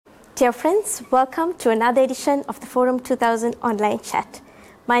Dear friends, welcome to another edition of the Forum 2000 online chat.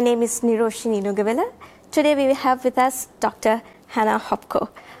 My name is Niroshini Nugavela. Today we have with us Dr. Hanna Hopko,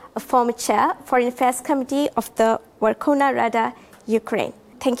 a former chair, Foreign Affairs Committee of the Verkhovna Rada, Ukraine.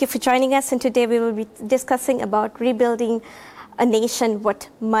 Thank you for joining us, and today we will be discussing about rebuilding a nation what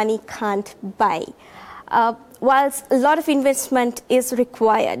money can't buy. Whilst a lot of investment is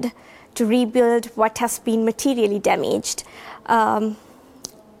required to rebuild what has been materially damaged,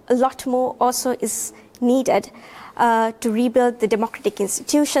 a lot more also is needed to rebuild the democratic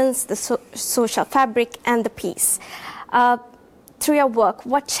institutions, the social fabric, and the peace. Through your work,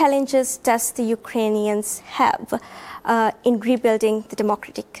 what challenges does the Ukrainians have in rebuilding the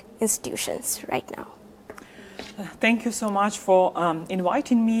democratic institutions right now? Thank you so much for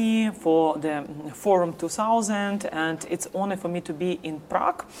inviting me for the Forum 2000, and it's an honor for me to be in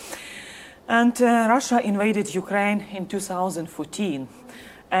Prague. And Russia invaded Ukraine in 2014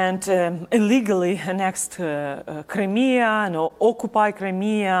 and illegally annexed Crimea and occupied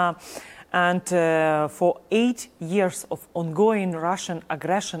Crimea. And for 8 years of ongoing Russian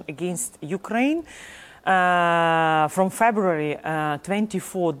aggression against Ukraine, from February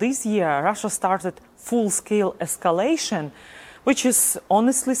 24 this year, Russia started full-scale escalation, which is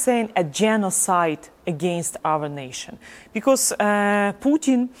honestly saying a genocide against our nation. Because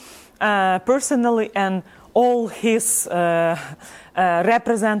Putin personally and all his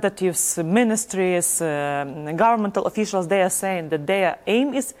representatives, ministries, governmental officials, they are saying that their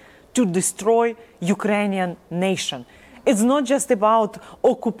aim is to destroy Ukrainian nation. It's not just about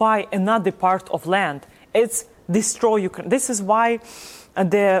occupy another part of land, it's destroy Ukraine. This is why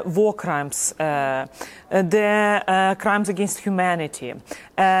the war crimes, the crimes against humanity,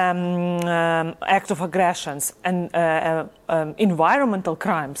 act of aggressions, and environmental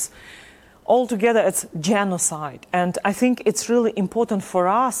crimes, altogether it's genocide. And I think it's really important for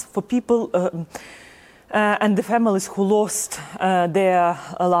us, for people and the families who lost their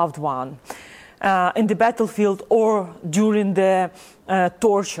loved one in the battlefield or during the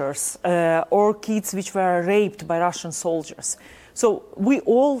tortures, or kids which were raped by Russian soldiers. So we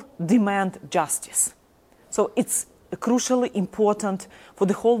all demand justice. So it's crucially important for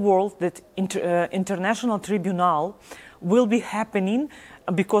the whole world that international tribunal will be happening,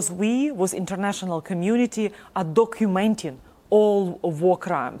 because we, with international community, are documenting all war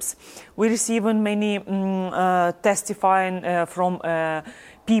crimes. We receive many testifying from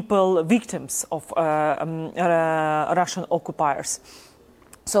people, victims of Russian occupiers.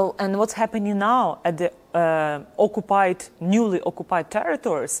 So, and what's happening now at the newly occupied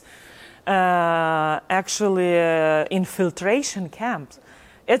territories, actually infiltration camps.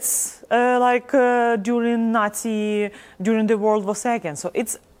 It's like during the World War II. So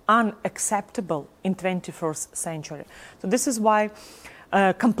it's unacceptable in 21st century. So this is why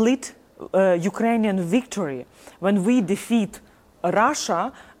complete Ukrainian victory, when we defeat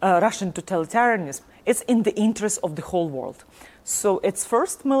Russia, Russian totalitarianism, it's in the interest of the whole world. So it's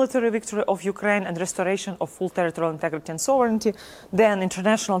first military victory of Ukraine and restoration of full territorial integrity and sovereignty, then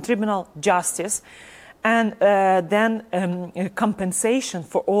international tribunal, justice, and then compensation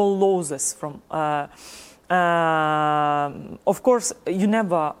for all losses from of course, you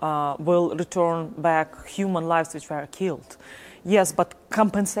never will return back human lives which were killed. Yes, but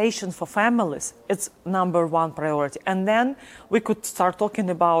compensation for families, it's #1 priority. And then we could start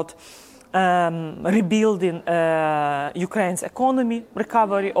talking about rebuilding Ukraine's economy,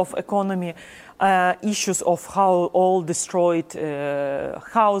 recovery of economy, issues of how all destroyed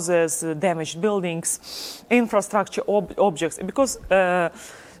houses, damaged buildings, infrastructure objects. Because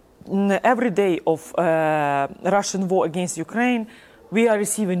every day of Russian war against Ukraine, we are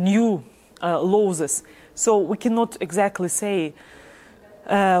receiving new losses. So we cannot exactly say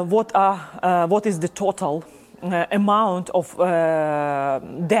what is the total amount of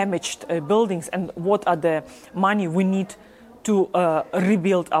damaged buildings and what are the money we need to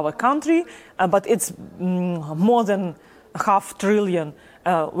rebuild our country. But it's more than $500 billion,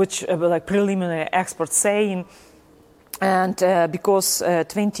 which like preliminary experts saying. And because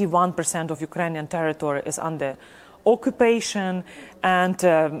 21% of Ukrainian territory is under occupation, and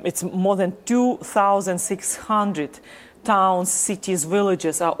it's more than 2,600 towns, cities,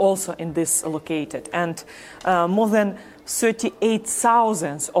 villages are also in this located, and more than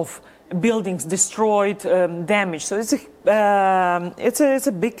 38,000 of buildings destroyed, damaged. So it's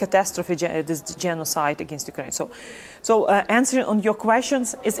a big catastrophe, this genocide against Ukraine. So answering on your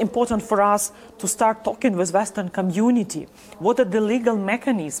questions, it's important for us to start talking with Western community. What are the legal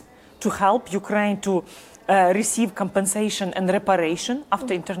mechanisms to help Ukraine to receive compensation and reparation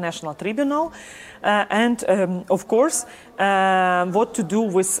after international tribunal, and of course what to do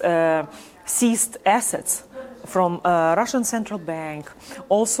with seized assets from Russian Central Bank,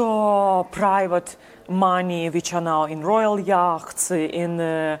 also private money which are now in royal yachts, in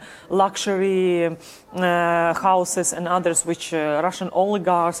luxury houses and others which Russian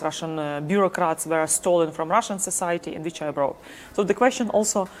oligarchs, Russian bureaucrats were stolen from Russian society and which are abroad. So the question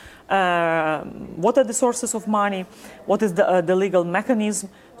also, what are the sources of money? What is the legal mechanism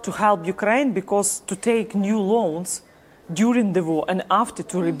to help Ukraine? Because to take new loans during the war and after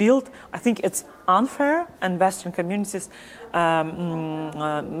to rebuild, I think it's unfair, and Western communities have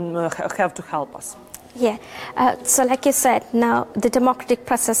to help us. Yeah, so like you said, now the democratic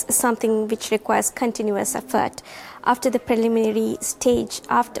process is something which requires continuous effort. After the preliminary stage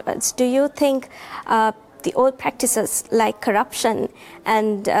afterwards, do you think the old practices like corruption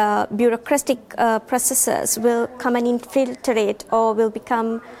and bureaucratic processes will come and infiltrate or will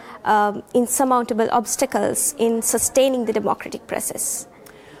become insurmountable obstacles in sustaining the democratic process?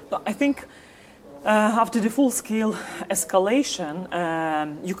 I think after the full-scale escalation,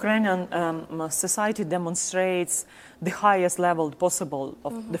 Ukrainian society demonstrates the highest level possible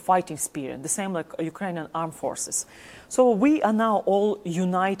of the fighting spirit, the same like Ukrainian armed forces. So we are now all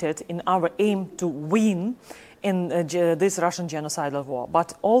united in our aim to win in this Russian genocidal war.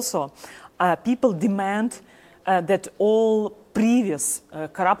 But also people demand that all previous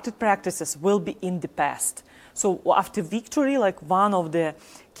corrupted practices will be in the past. So after victory, like one of the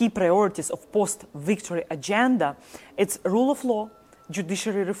key priorities of post-victory agenda, it's rule of law,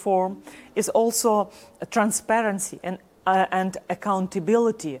 judiciary reform, is also transparency and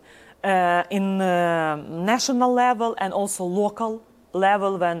accountability in national level and also local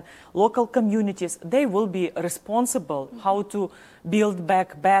level, when local communities, they will be responsible how to build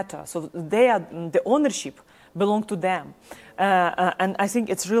back better. So they are, the ownership belong to them. And I think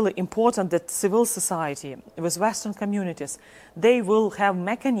it's really important that civil society with Western communities, they will have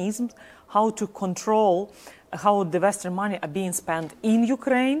mechanisms how to control how the Western money are being spent in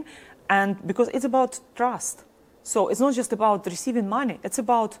Ukraine, and because it's about trust. So it's not just about receiving money, it's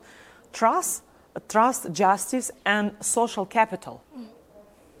about trust, justice, and social capital.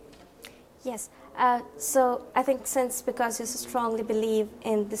 Yes. So I think because you strongly believe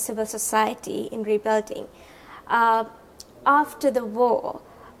in the civil society, in rebuilding, after the war,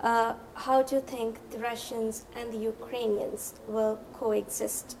 how do you think the Russians and the Ukrainians will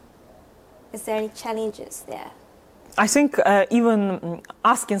coexist? Is there any challenges there? I think even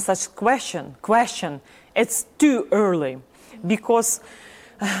asking such question, it's too early, because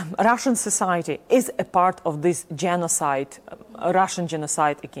Russian society is a part of this genocide, Russian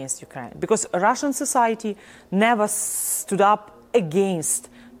genocide against Ukraine. Because Russian society never stood up against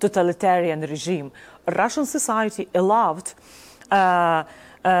totalitarian regime. Russian society allowed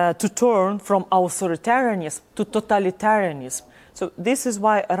to turn from authoritarianism to totalitarianism. So this is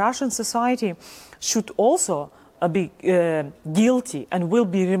why Russian society should also be guilty and will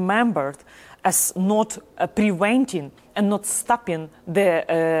be remembered as not preventing and not stopping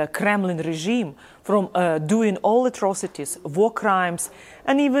the Kremlin regime from doing all atrocities, war crimes,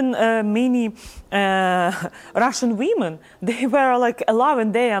 and even many Russian women, they were like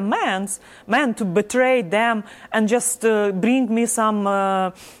allowing their men to betray them and just bring me some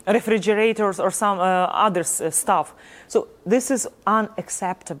refrigerators or some other stuff. So this is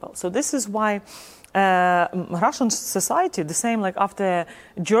unacceptable. So this is why Russian society, the same like after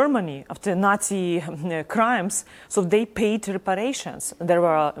Germany, after Nazi crimes, so they paid reparations. There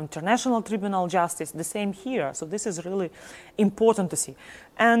were international tribunal justice, the same here. So this is really important to see.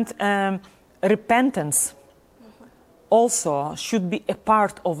 And repentance also should be a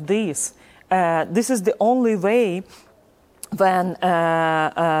part of this. This is the only way when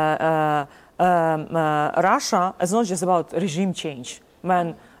Russia is not just about regime change,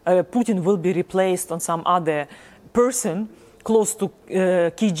 when Putin will be replaced on some other person close to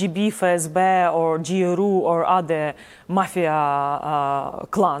KGB, FSB, or GRU, or other mafia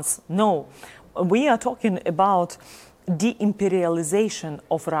clans. No, we are talking about de-imperialization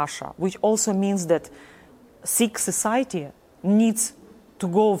of Russia, which also means that Sikh society needs to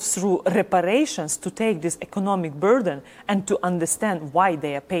go through reparations to take this economic burden and to understand why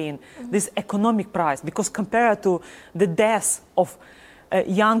they are paying this economic price. Because compared to the deaths of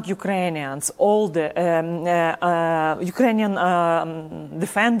young Ukrainians, all the Ukrainian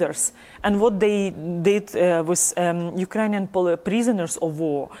defenders, and what they did with Ukrainian prisoners of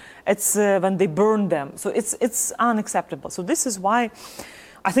war, it's when they burned them. So it's unacceptable. So this is why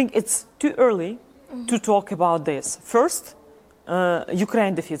I think it's too early to talk about this. First,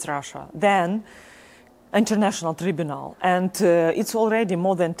 Ukraine defeats Russia. Then international tribunal, and it's already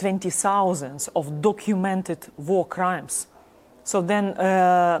more than 20,000 of documented war crimes. So then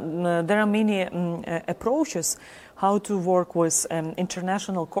there are many approaches how to work with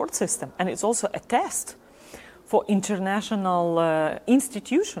international court system, and it's also a test for international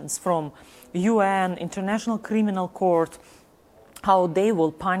institutions from UN, International Criminal Court, how they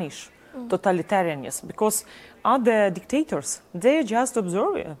will punish totalitarianism, because other dictators, they just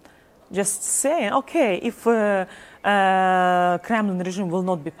observe it, just saying, okay, if Kremlin regime will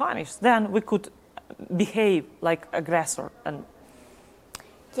not be punished, then we could behave like aggressor. And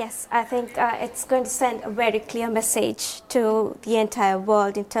yes, I think it's going to send a very clear message to the entire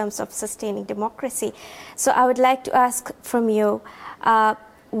world in terms of sustaining democracy. So I would like to ask from you,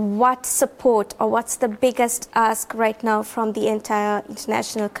 what support or what's the biggest ask right now from the entire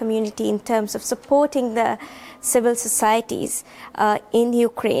international community in terms of supporting the civil societies in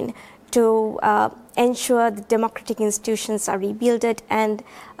Ukraine to ensure the democratic institutions are rebuilt and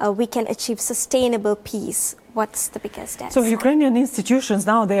we can achieve sustainable peace? What's the biggest ask? So Ukrainian institutions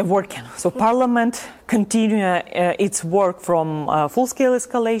now, they are working. So parliament continue its work from full-scale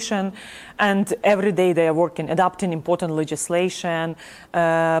escalation, and every day they are working, adopting important legislation,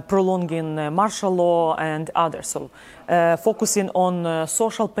 prolonging martial law and others. So focusing on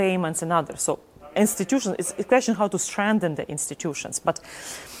social payments and others. So institutions, it's a question how to strengthen the institutions. But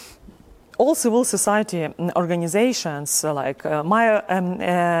all civil society organizations like my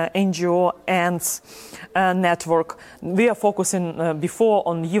NGO and network, we are focusing before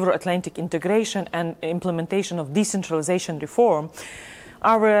on Euro-Atlantic integration and implementation of decentralization reform.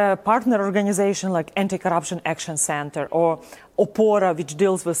 Our partner organization like Anti-Corruption Action Center or OPORA, which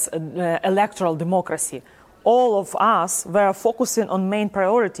deals with electoral democracy, all of us were focusing on main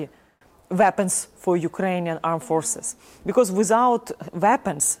priority, weapons for Ukrainian armed forces. Because without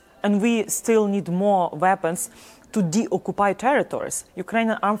weapons, and we still need more weapons to deoccupy territories.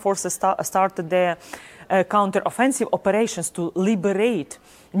 Ukrainian armed forces started their counter-offensive operations to liberate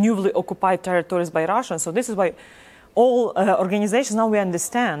newly occupied territories by Russia. So this is why all organizations, now we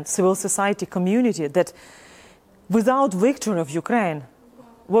understand, civil society community, that without victory of Ukraine,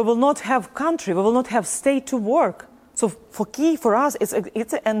 we will not have country, we will not have state to work. So for us,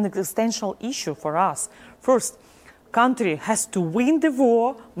 it's an existential issue for us. First, country has to win the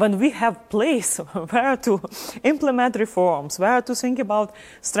war when we have place where to implement reforms, where to think about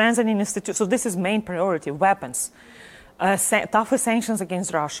strengthening institutions. So this is main priority, weapons, tougher sanctions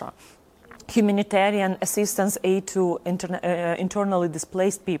against Russia, humanitarian assistance, aid to internally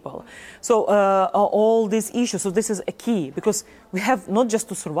displaced people. So all these issues, so this is a key, because we have not just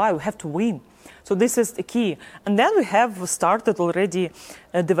to survive, we have to win. So this is the key. And then we have started already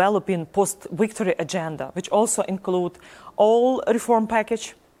developing post-victory agenda, which also include all reform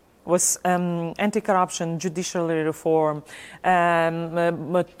package with anti-corruption, judiciary reform,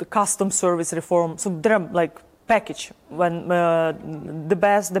 custom service reform. So there are like package when the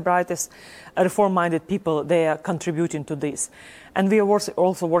best, the brightest reform-minded people, they are contributing to this. And we are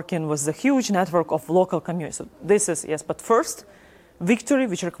also working with the huge network of local communities. So this is, yes, but first, victory,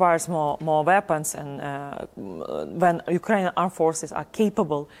 which requires more weapons, and when Ukrainian armed forces are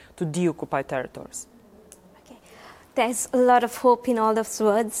capable to deoccupy territories. Okay. There's a lot of hope in all those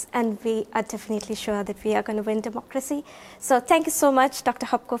words, and we are definitely sure that we are going to win democracy. So thank you so much, Dr.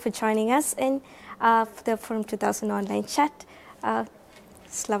 Hopko, for joining us in the Forum 2000 online chat.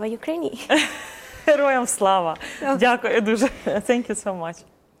 Slava Ukraini! Героям слава! Дякую дуже. Thank you so much.